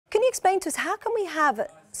explain to us, how can we have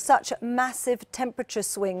such massive temperature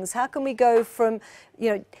swings? How can we go from,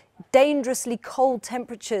 dangerously cold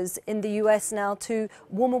temperatures in the US now to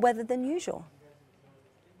warmer weather than usual?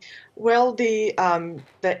 Well, the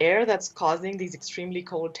air that's causing these extremely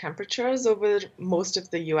cold temperatures over most of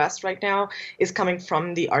the U.S. right now is coming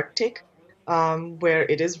from the Arctic, where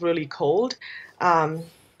it is really cold,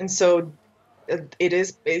 and so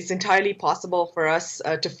it's entirely possible for us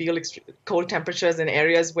to feel cold temperatures in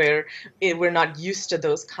areas where we're not used to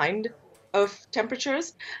those kind of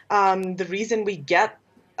temperatures. The reason we get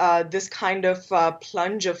this kind of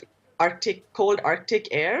plunge of cold Arctic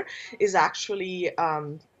air is actually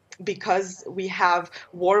because we have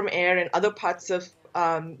warm air in other parts of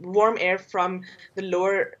warm air from the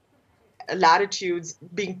lower latitudes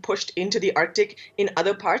being pushed into the Arctic in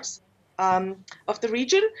other parts of the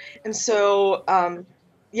region. And so,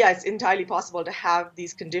 yeah, it's entirely possible to have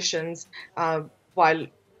these conditions while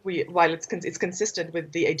it's consistent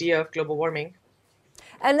with the idea of global warming.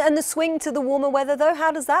 And the swing to the warmer weather, though,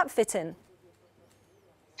 how does that fit in?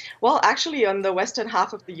 Well, actually, on the western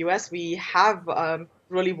half of the US, we have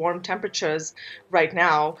really warm temperatures right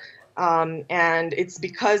now. And it's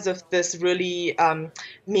because of this really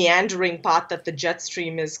meandering path that the jet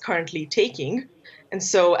stream is currently taking. And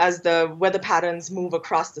so, as the weather patterns move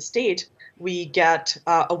across the state, we get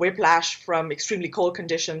a whiplash from extremely cold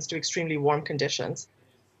conditions to extremely warm conditions.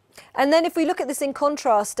 And then if we look at this in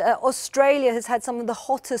contrast, Australia has had some of the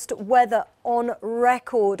hottest weather on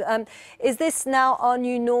record. Is this now our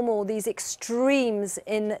new normal, these extremes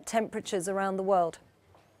in temperatures around the world?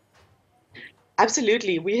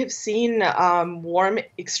 Absolutely. We have seen warm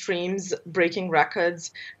extremes breaking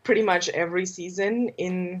records pretty much every season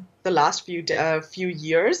in the last few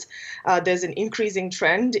years. There's an increasing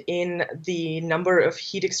trend in the number of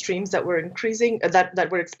heat extremes that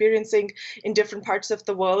we're experiencing in different parts of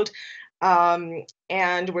the world.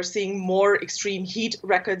 And we're seeing more extreme heat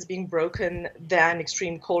records being broken than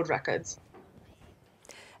extreme cold records.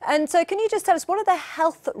 And so can you just tell us, what are the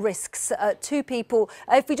health risks to people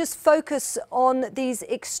if we just focus on these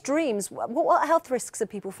extremes? What health risks are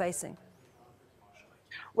people facing?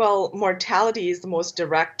 Well, mortality is the most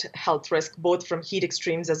direct health risk, both from heat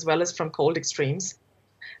extremes as well as from cold extremes.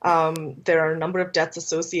 There are a number of deaths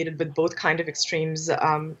associated with both kind of extremes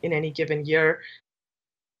in any given year.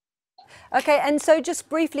 Okay, and so just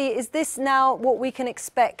briefly, is this now what we can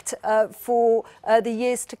expect for the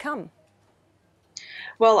years to come?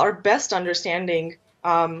 Well, our best understanding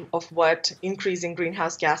of what increasing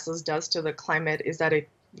greenhouse gases does to the climate is that it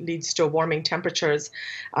leads to warming temperatures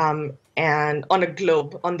and on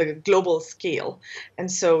the global scale.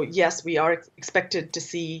 And so, yes, we are expected to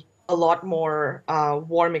see a lot more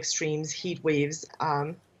warm extremes, heat waves,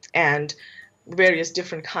 and various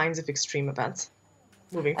different kinds of extreme events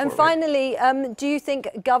moving forward. And finally, do you think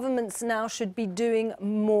governments now should be doing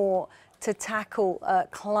more to tackle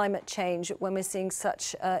climate change when we're seeing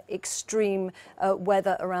such extreme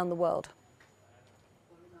weather around the world?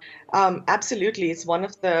 Absolutely. It's one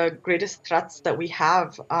of the greatest threats that we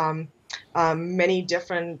have. Many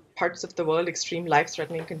different parts of the world, extreme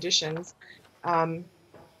life-threatening conditions.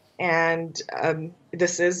 It's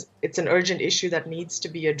an urgent issue that needs to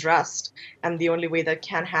be addressed. And the only way that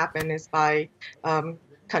can happen is by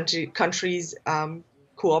countries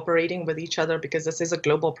cooperating with each other, because this is a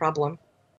global problem.